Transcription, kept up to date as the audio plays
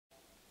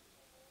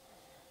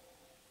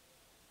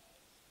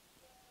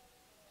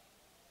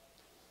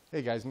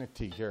Hey guys, Nick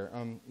T here.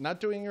 Not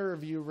doing a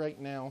review right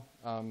now.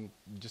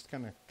 Just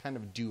gonna kind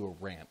of do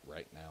a rant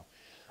right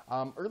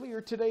now.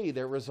 Earlier today,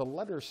 there was a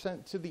letter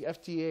sent to the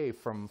FDA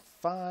from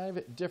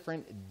 5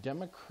 different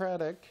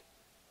Democratic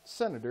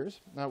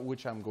senators,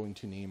 which I'm going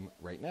to name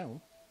right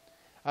now.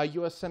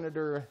 U.S.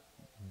 Senator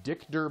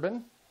Dick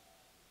Durbin,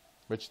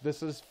 which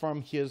this is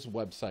from his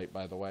website,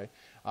 by the way.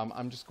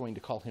 I'm just going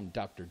to call him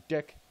Dr.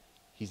 Dick.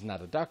 He's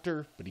not a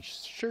doctor, but he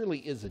surely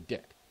is a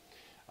dick.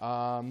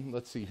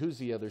 Let's see, who's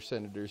the other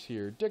senators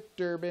here? Dick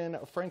Durbin,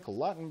 Frank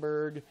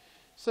Lautenberg,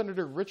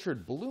 Senator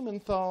Richard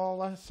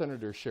Blumenthal,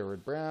 Senator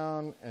Sherrod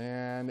Brown,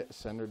 and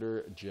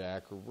Senator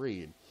Jack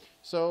Reed.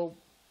 So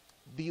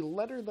the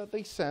letter that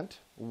they sent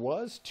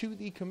was to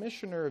the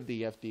commissioner of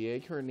the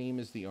FDA. Her name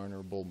is the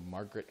Honorable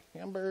Margaret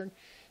Hamburg,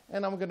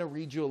 and I'm going to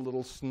read you a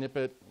little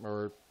snippet,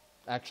 or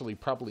actually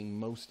probably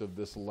most of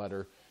this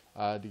letter,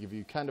 to give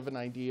you kind of an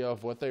idea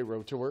of what they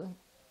wrote to her.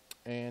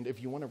 And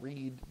if you want to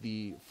read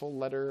the full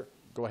letter,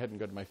 go ahead and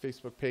go to my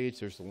Facebook page.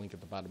 There's a link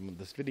at the bottom of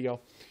this video.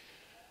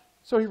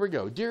 So here we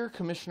go. Dear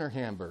Commissioner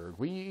Hamburg,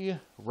 we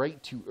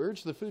write to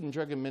urge the Food and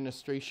Drug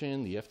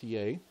Administration, the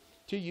FDA,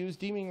 to use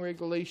deeming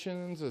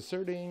regulations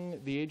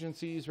asserting the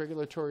agency's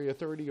regulatory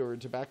authority over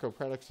tobacco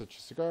products such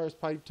as cigars,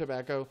 pipe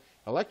tobacco,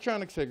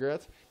 electronic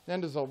cigarettes,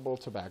 and dissolvable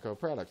tobacco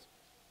products.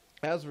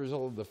 As a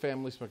result of the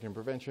Family Smoking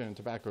Prevention and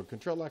Tobacco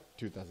Control Act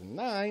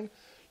 2009,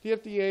 the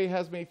FDA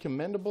has made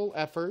commendable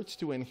efforts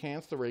to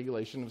enhance the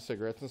regulation of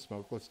cigarettes and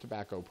smokeless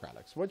tobacco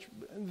products, which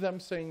them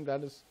saying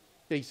that is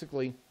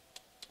basically,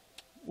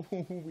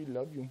 we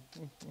love you,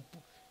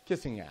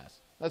 kissing ass.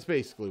 That's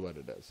basically what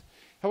it is.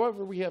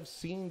 However, we have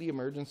seen the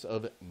emergence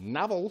of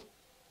novel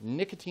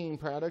nicotine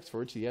products for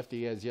which the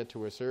FDA has yet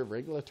to assert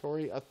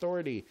regulatory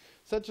authority,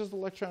 such as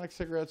electronic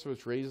cigarettes,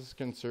 which raises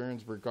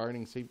concerns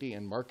regarding safety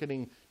and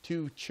marketing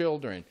to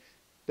children.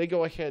 They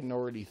go ahead and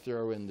already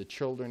throw in the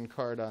children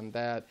card on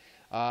that.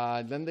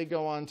 Then they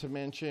go on to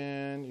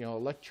mention,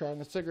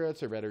 electronic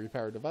cigarettes or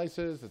battery-powered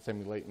devices that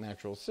simulate an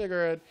actual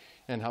cigarette,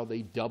 and how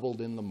they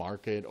doubled in the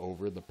market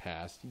over the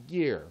past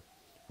year,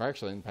 or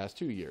actually in the past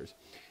 2 years.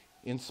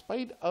 In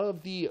spite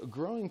of the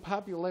growing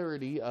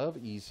popularity of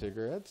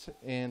e-cigarettes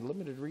and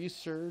limited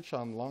research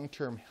on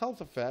long-term health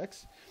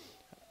effects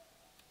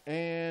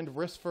and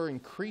risk for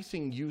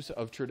increasing use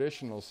of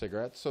traditional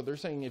cigarettes, so they're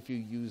saying if you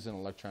use an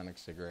electronic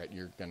cigarette,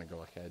 you're going to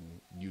go ahead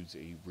and use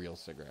a real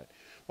cigarette.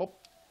 Well,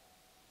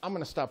 I'm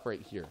going to stop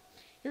right here.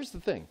 Here's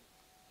the thing.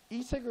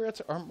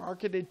 E-cigarettes are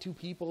marketed to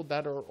people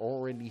that are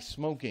already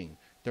smoking.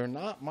 They're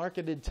not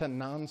marketed to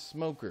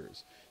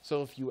non-smokers.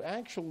 So if you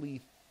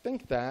actually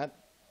think that,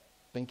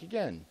 think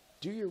again.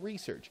 Do your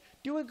research.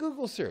 Do a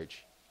Google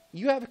search.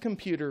 You have a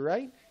computer,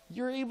 right?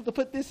 You're able to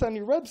put this on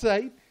your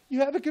website. You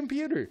have a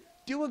computer.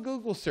 Do a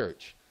Google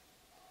search.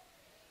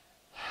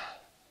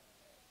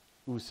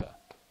 USA.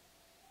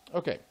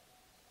 Okay.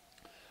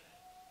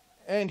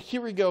 And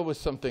here we go with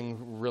something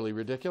really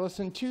ridiculous.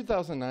 In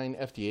 2009,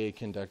 FDA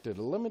conducted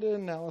a limited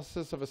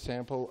analysis of a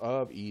sample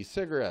of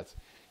e-cigarettes.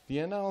 The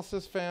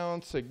analysis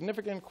found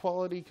significant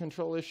quality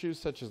control issues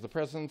such as the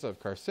presence of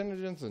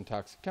carcinogens and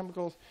toxic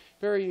chemicals,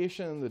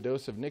 variation in the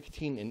dose of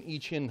nicotine in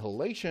each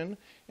inhalation,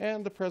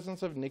 and the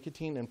presence of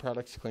nicotine in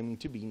products claiming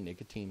to be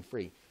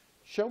nicotine-free.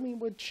 Show me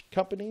which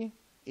company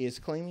is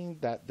claiming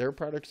that their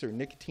products are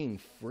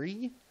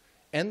nicotine-free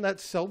and that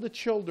sell to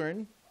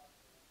children,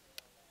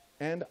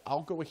 and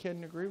I'll go ahead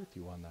and agree with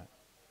you on that.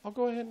 I'll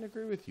go ahead and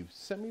agree with you.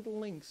 Send me the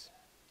links.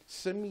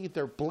 Send me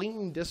their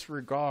blatant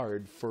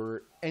disregard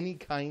for any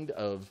kind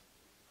of,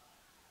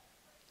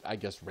 I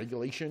guess,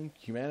 regulation,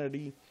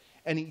 humanity,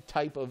 any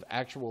type of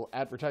actual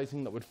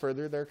advertising that would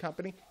further their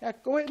company. Yeah,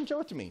 go ahead and show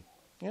it to me.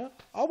 Yeah,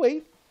 I'll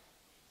wait.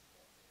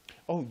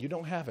 Oh, you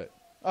don't have it.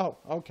 Oh,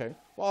 okay.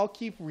 Well, I'll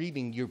keep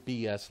reading your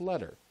BS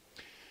letter.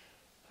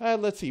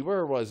 Let's see,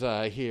 where was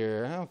I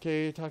here?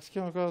 Okay, toxic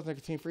chemicals,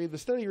 nicotine-free. The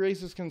study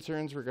raises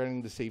concerns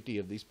regarding the safety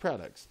of these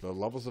products, the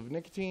levels of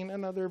nicotine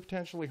and other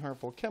potentially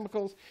harmful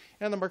chemicals,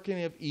 and the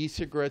marketing of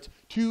e-cigarettes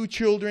to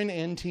children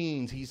and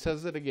teens. He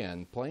says it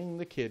again, playing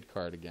the kid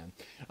card again.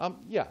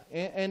 Yeah,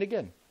 and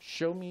again,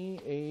 show me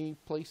a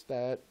place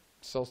that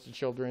sells to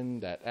children,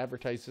 that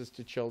advertises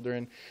to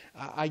children.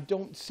 I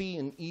don't see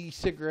an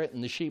e-cigarette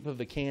in the shape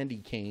of a candy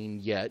cane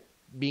yet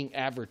being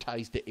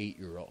advertised to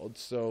 8-year-olds,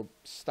 so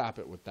stop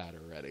it with that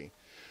already.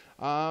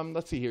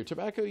 Let's see here.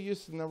 Tobacco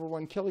use is the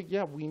 #1 killer.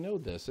 Yeah, we know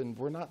this, and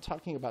we're not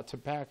talking about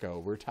tobacco.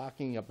 We're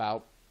talking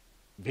about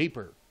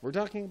vapor. We're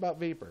talking about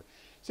vapor.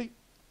 See,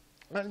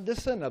 this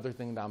is another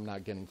thing that I'm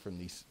not getting from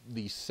these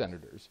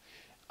senators.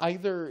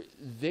 Either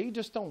they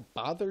just don't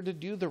bother to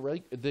do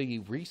the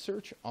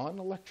research on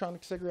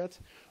electronic cigarettes,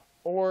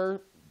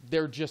 or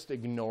they're just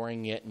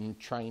ignoring it and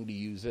trying to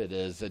use it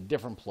as a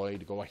different ploy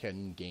to go ahead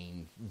and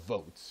gain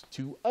votes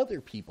to other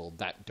people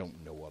that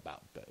don't know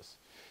about this.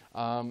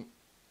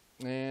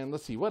 And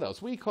let's see, what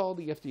else? We call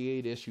the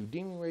FDA to issue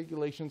deeming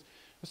regulations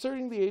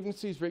asserting the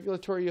agency's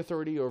regulatory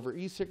authority over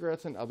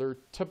e-cigarettes and other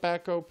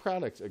tobacco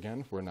products.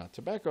 Again, we're not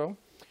tobacco.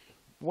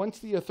 Once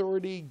the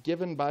authority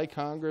given by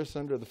Congress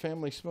under the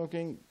Family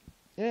Smoking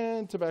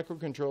and Tobacco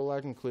Control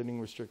Act, including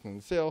restricting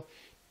the sale,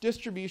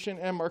 distribution,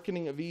 and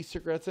marketing of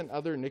e-cigarettes and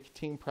other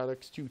nicotine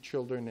products to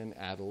children and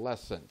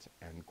adolescents,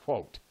 end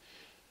quote.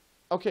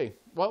 Okay,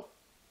 well,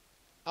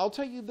 I'll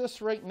tell you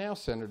this right now,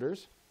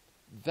 Senators.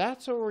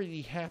 That's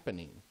already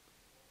happening.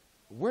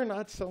 We're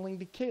not selling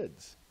to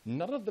kids.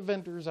 None of the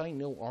vendors I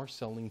know are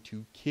selling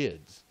to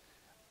kids.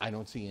 I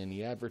don't see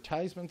any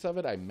advertisements of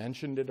it. I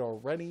mentioned it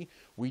already.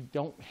 We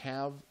don't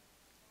have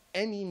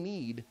any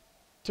need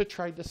to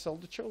try to sell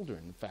to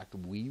children. In fact,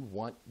 we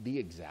want the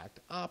exact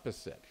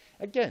opposite.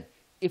 Again,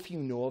 if you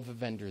know of a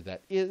vendor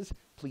that is,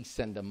 please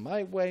send them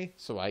my way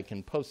so I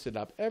can post it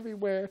up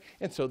everywhere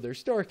and so their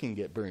store can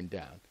get burned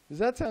down. Does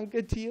that sound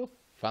good to you?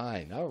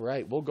 Fine. All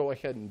right. We'll go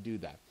ahead and do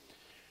that.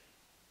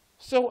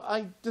 So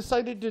I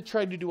decided to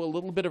try to do a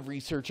little bit of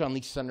research on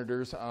these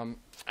senators.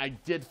 I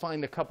did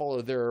find a couple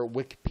of their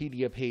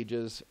Wikipedia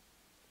pages.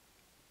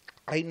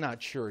 I'm not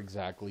sure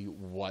exactly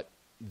what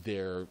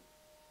their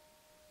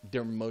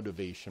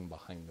motivation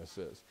behind this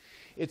is.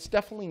 It's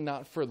definitely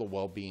not for the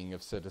well-being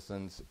of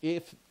citizens.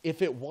 If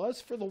it was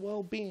for the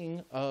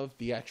well-being of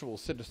the actual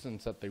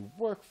citizens that they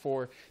work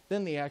for,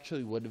 then they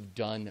actually would have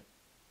done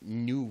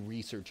new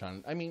research on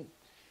it. I mean,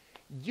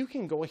 you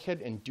can go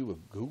ahead and do a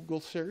Google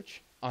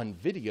search on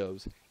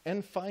videos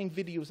and find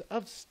videos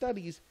of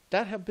studies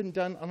that have been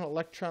done on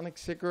electronic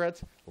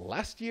cigarettes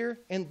last year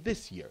and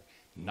this year,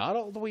 not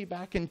all the way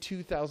back in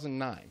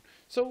 2009.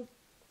 So,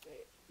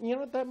 you know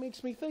what, that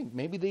makes me think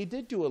maybe they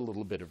did do a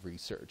little bit of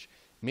research.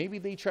 Maybe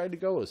they tried to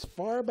go as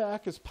far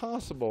back as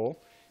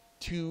possible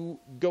to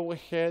go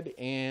ahead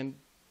and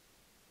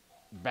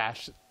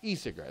bash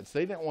e-cigarettes.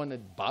 They didn't want to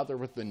bother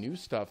with the new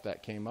stuff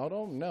that came out.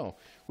 Oh no,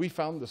 we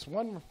found this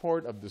one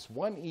report of this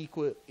one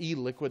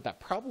e-liquid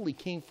that probably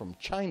came from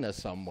China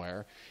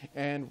somewhere,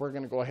 and we're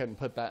going to go ahead and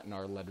put that in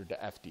our letter to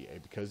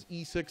FDA because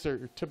e-cigs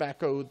are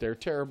tobacco, they're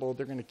terrible,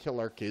 they're going to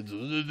kill our kids,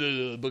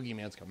 the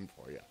boogeyman's coming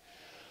for you.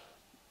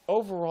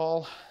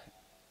 Overall,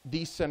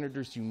 these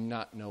senators do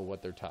not know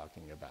what they're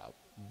talking about.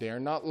 They're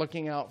not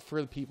looking out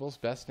for the people's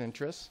best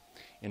interests.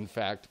 In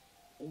fact,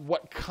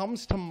 what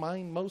comes to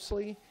mind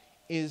mostly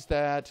is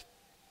that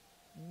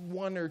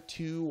one or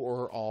two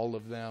or all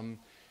of them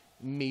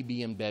may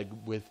be in bed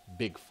with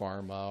Big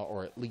Pharma,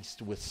 or at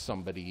least with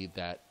somebody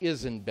that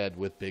is in bed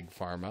with Big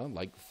Pharma,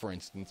 like, for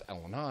instance,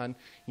 Ellen Hahn.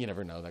 You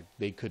never know, that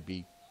they could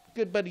be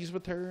good buddies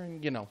with her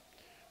and, you know,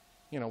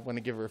 want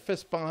to give her a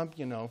fist bump,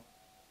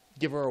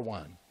 give her a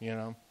one,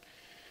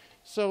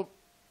 So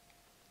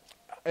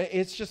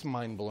it's just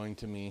mind-blowing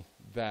to me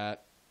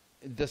that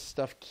this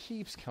stuff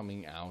keeps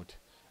coming out.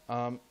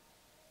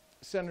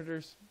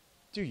 Senators,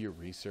 do your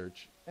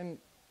research. And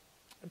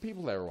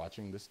people that are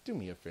watching this, do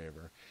me a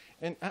favor.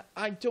 And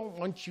I don't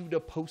want you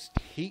to post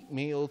hate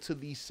mail to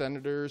these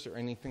senators or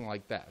anything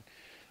like that.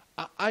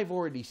 I've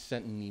already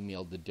sent an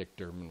email to Dick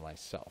Durbin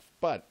myself.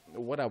 But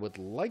what I would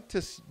like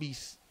to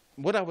see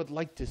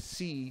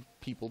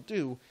people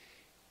do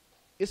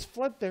is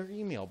flood their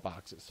email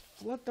boxes.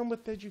 Flood them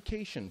with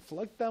education.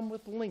 Flood them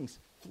with links.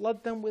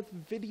 Flood them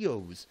with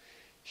videos.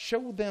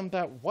 Show them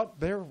that what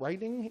they're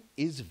writing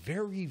is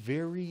very,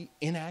 very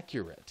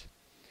inaccurate.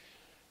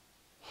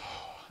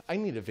 I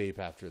need a vape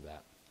after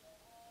that.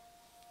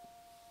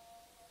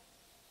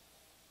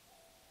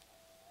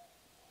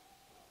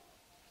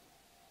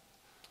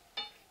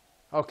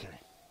 Okay,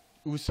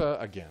 USA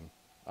again.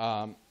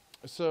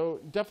 So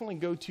definitely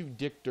go to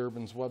Dick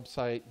Durbin's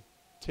website.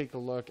 Take a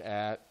look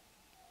at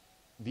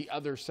the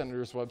other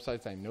senators'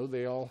 websites. I know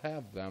they all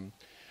have them.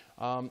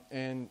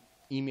 And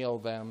email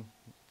them.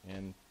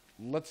 And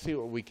let's see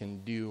what we can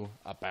do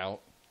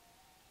about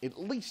at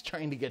least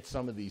trying to get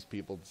some of these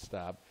people to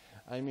stop.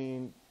 I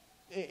mean,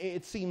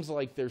 it seems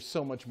like there's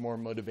so much more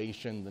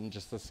motivation than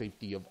just the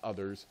safety of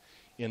others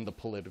in the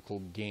political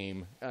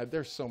game.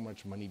 There's so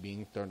much money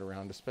being thrown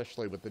around,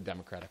 especially with the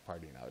Democratic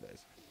Party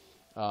nowadays.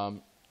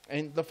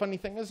 And the funny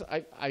thing is,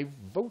 I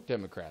vote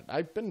Democrat.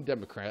 I've been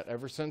Democrat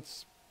ever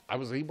since I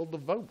was able to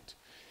vote.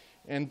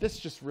 And this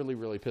just really,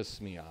 really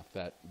pisses me off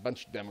that a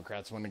bunch of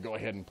Democrats want to go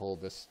ahead and pull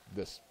this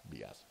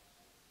BS.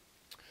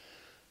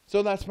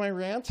 So that's my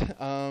rant.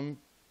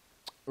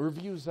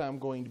 Reviews I'm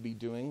going to be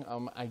doing.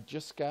 I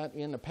just got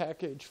in a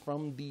package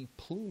from the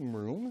Plume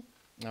Room.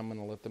 I'm going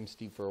to let them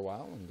steep for a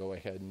while and go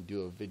ahead and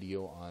do a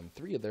video on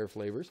 3 of their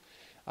flavors.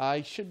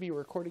 I should be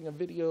recording a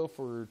video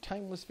for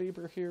Timeless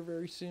Vapor here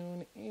very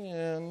soon.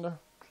 And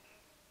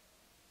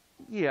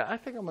yeah, I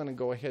think I'm going to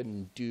go ahead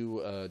and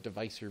do a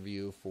device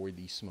review for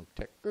the Smoke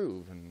Tech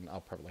Groove. And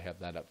I'll probably have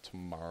that up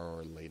tomorrow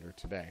or later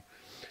today.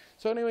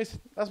 So anyways,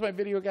 that's my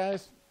video,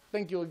 guys.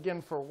 Thank you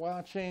again for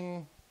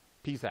watching.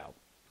 Peace out.